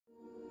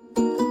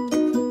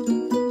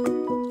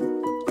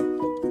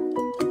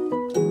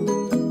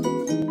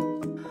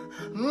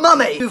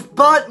Mummy, you've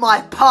burnt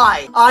my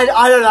pie. I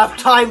don't have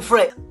time for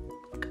it.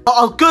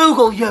 I'll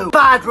Google you.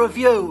 Bad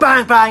review.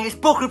 Bang bang, it's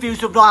book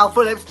reviews of Niall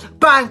Phillips.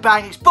 Bang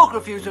bang, it's book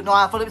reviews of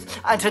Niall Phillips.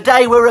 And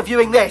today we're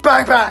reviewing this.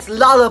 Bang bang, it's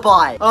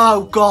Lullaby.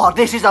 Oh God,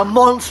 this is a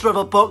monster of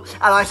a book.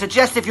 And I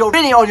suggest if you're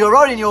reading it on your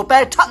own in your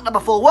bed, tucked up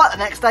before work the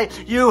next day,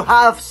 you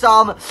have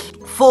some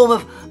form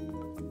of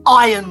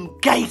iron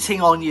gating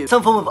on you.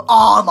 Some form of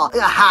armour, a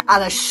hat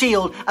and a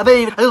shield, and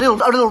maybe even a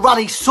little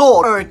ruddy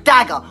sword or a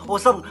dagger or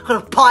some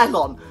kind of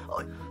pylon.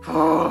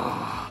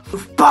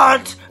 You've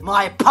burnt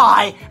my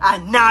pie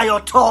and now you're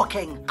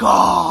talking.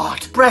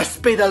 God,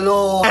 blessed be the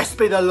Lord, blessed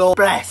be the Lord,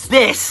 blessed.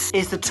 This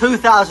is the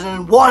 2000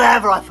 and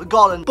whatever I've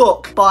forgotten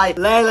book by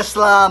Leila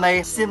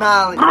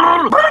Simali.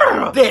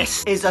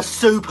 This is a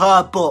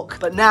superb book,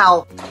 but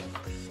now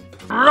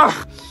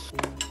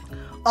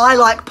I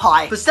like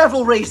pie for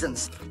several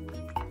reasons.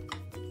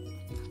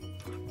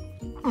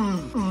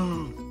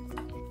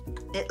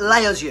 It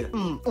layers you.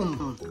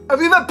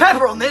 Have you put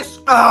pepper on this?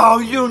 Oh,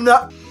 you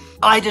know.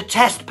 I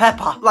detest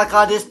pepper, like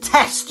I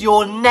detest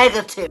your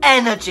negative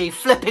energy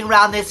flipping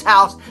around this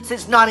house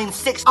since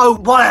 1960. Oh,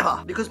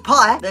 whatever. Because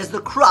pie, there's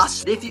the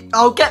crust. If you,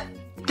 oh, get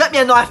me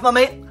a knife,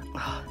 Mummy.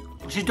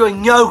 She's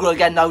doing yoga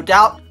again, no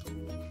doubt.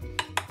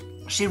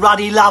 She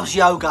ruddy loves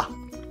yoga.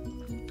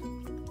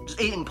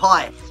 Just eating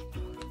pie.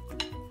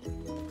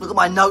 Look at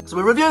my notes.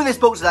 We're reviewing this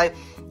book today.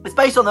 It's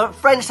based on the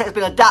French text. It's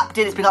been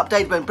adapted, it's been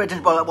updated, been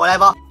printed,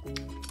 whatever.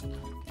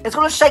 It's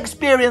got a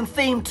Shakespearean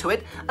theme to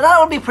it, and I don't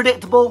want to be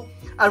predictable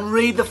and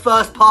read the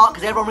first part,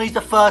 because everyone reads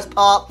the first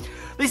part.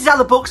 This is how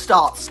the book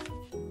starts.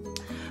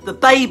 The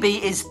baby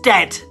is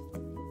dead.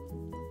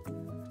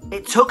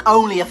 It took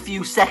only a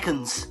few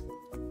seconds.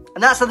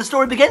 And that's how the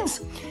story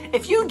begins.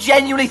 If you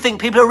genuinely think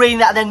people are reading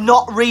that and they're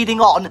not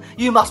reading on,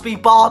 you must be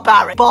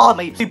barbaric,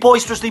 barmy, be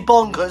boisterously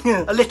bonkers.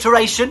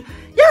 Alliteration.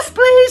 Yes,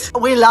 please.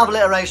 We love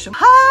alliteration.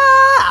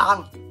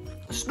 The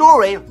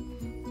story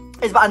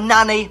is about a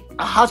nanny,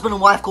 a husband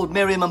and wife called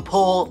Miriam and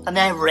Paul, and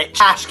they're rich.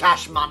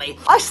 Cash money.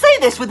 I say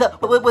this with a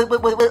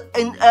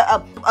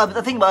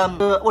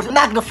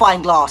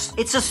magnifying glass.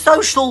 It's a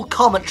social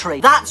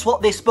commentary. That's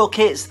what this book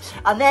is.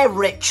 And they're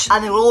rich,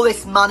 and they've got all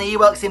this money. He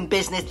works in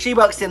business, she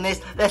works in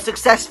this. They're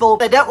successful.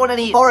 They don't want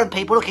any foreign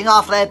people looking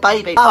after their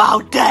baby. Oh,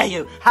 how dare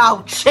you?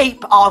 How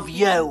cheap of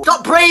you.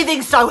 Stop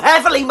breathing so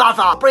heavily,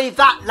 mother. Breathe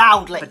that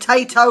loudly.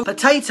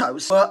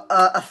 Potatoes were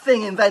a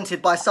thing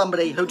invented by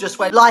somebody who just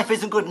went, life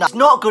isn't good enough. It's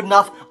not good enough.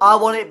 I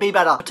want it to be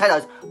better.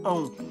 Potatoes.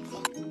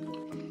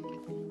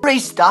 For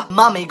Easter,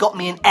 Mummy got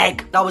me an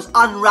egg. I was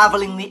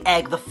unravelling the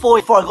egg, the foil,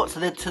 before I got to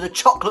the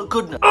chocolate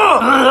goodness. As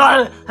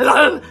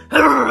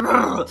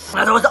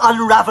I was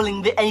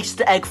unravelling the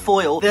Easter egg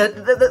foil,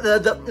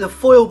 the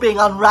foil being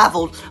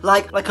unravelled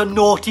like a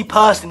naughty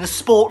person in a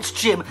sports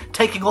gym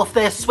taking off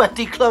their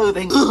sweaty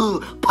clothing. Ooh,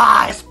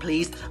 pie, yes,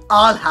 please.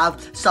 I'll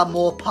have some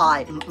more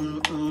pie.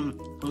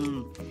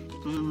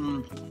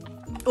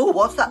 Oh,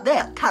 what's that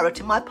there? Carrot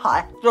in my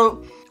pie.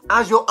 So,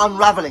 as you're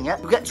unravelling it,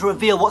 you get to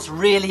reveal what's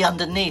really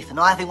underneath. And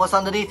I think what's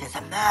underneath is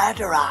a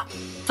murderer.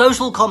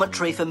 Social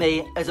commentary for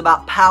me is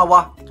about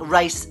power,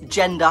 race,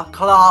 gender,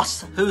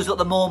 class, who's got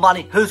the more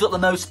money, who's got the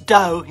most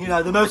dough, you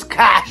know, the most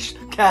cash.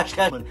 Cash.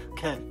 Only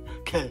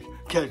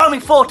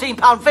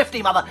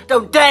 £14.50, mother.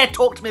 Don't dare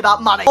talk to me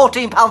about money.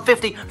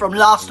 £14.50 from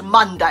last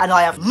Monday, and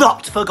I have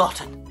not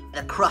forgotten.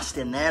 The crust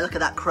in there, look at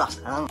that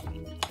crust.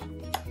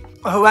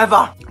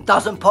 Whoever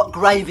doesn't put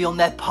gravy on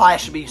their pie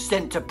should be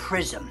sent to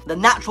prison. The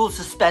natural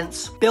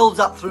suspense builds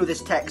up through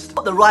this text.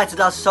 What the writer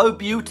does so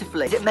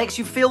beautifully is it makes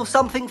you feel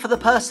something for the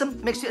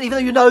person. Makes you, even though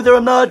you know they're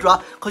a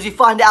murderer, because you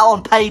find it out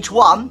on page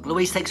 1.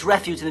 Louise takes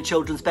refuge in the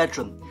children's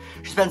bedroom.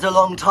 She spends a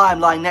long time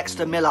lying next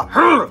to Mila,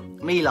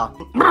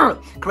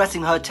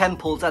 caressing her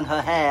temples and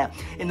her hair.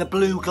 In the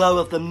blue glow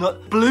of the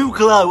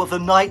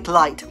night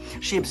light,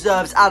 she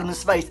observes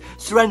Adam's face,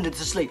 surrendered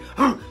to sleep.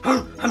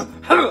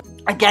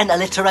 Again,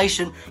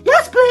 alliteration.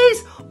 Yes,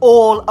 please.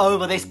 All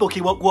over this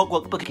bookie. Device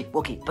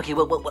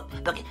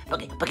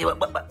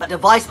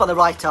by the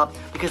writer,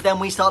 because then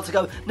we start to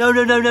go, no.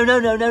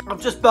 I've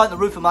just burnt the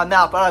roof of my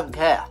mouth, but I don't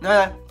care.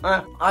 No.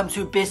 I'm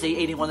too busy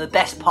eating one of the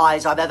best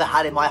pies I've ever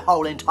had in my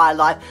whole entire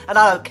life, and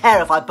I don't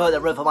care if I burnt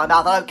the roof of my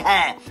mouth. I don't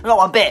care. Not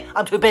one bit.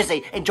 I'm too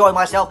busy enjoying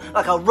myself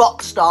like a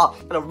rock star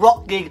at a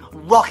rock gig,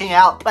 rocking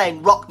out,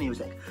 playing rock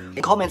music.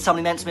 In comments,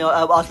 somebody meant to me,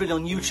 I was reading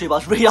on YouTube, I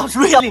was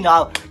really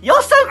now,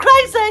 you're so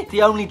crazy!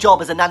 The only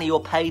job as a nanny you're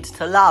paid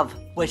to love,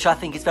 which I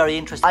think is very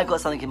interesting. I've got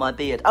something in my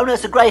beard. Oh no,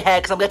 it's a grey hair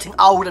because I'm getting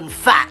old and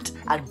fat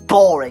and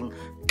boring.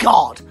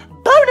 God.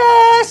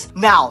 Bonus!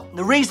 Now,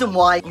 the reason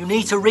why you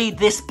need to read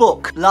this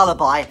book,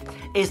 Lullaby,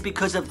 is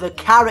because of the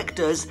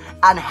characters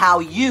and how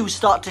you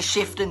start to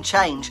shift and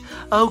change.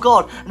 Oh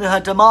God, and her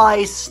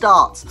demise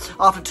starts.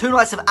 After 2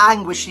 nights of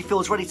anguish, she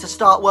feels ready to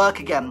start work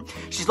again.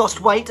 She's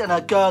lost weight and her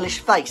girlish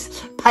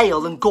face,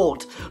 pale and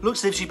gaunt, looks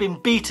as if she's been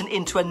beaten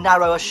into a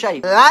narrower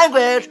shape.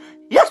 Language!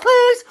 Yes,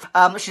 please!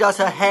 She does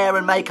her hair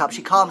and makeup.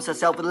 She calms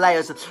herself with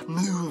layers of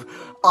mauve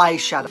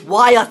eyeshadow.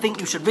 Why I think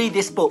you should read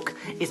this book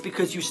is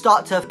because you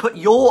start to put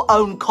your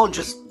own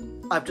conscious...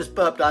 I've just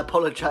burped, I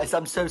apologise,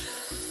 I'm so...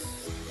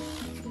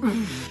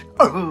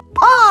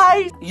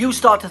 Pie! You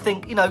start to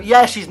think, you know,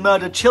 yeah, she's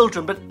murdered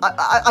children, but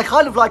I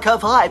kind of like her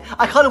vibe.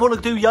 I kind of want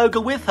to do yoga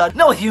with her.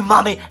 Not with you,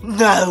 mummy.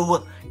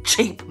 No.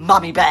 Cheap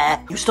mummy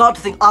bear. You start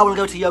to think, I want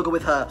to go to yoga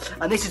with her.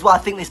 And this is why I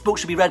think this book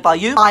should be read by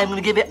you. I'm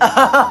going to give it 10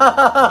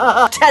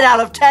 out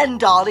of 10,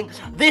 darling.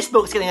 This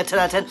book's getting a 10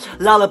 out of 10.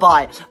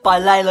 Lullaby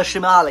by Layla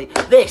Shimali.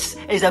 This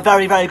is a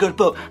very, very good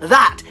book.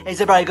 That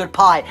is a very good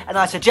pie. And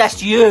I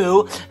suggest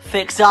you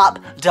fix up,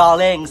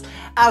 darlings.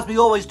 As we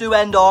always do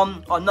end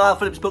on Niall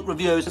Phillips book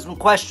reviews, there's some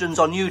questions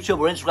on YouTube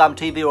or Instagram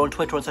TV or on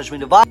Twitter or social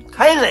media.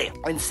 Haley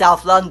in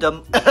South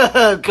London,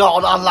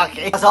 God,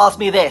 unlucky, has asked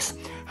me this.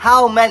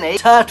 How many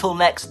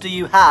turtlenecks do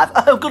you have?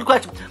 Oh, good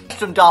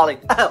question, darling.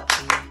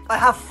 I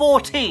have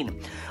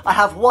 14. I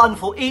have one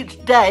for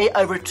each day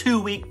over a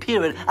 2-week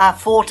period. I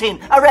have 14.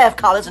 Array of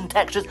colours and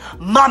textures.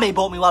 Mummy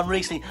bought me one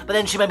recently, but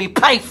then she made me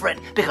pay for it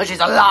because she's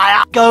a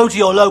liar. Go to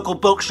your local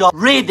bookshop,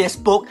 read this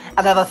book,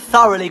 and have a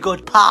thoroughly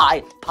good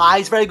pie.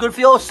 Pie's very good for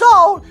your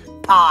soul.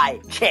 Pie,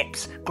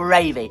 chips,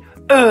 gravy.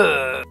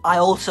 Ugh. I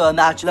also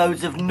imagine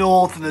loads of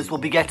northerners will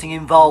be getting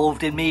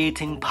involved in me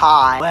eating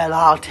pie. Well,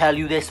 I'll tell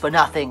you this for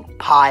nothing,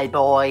 pie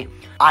boy.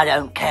 I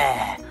don't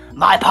care.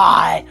 My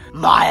pie,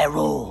 my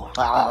rule.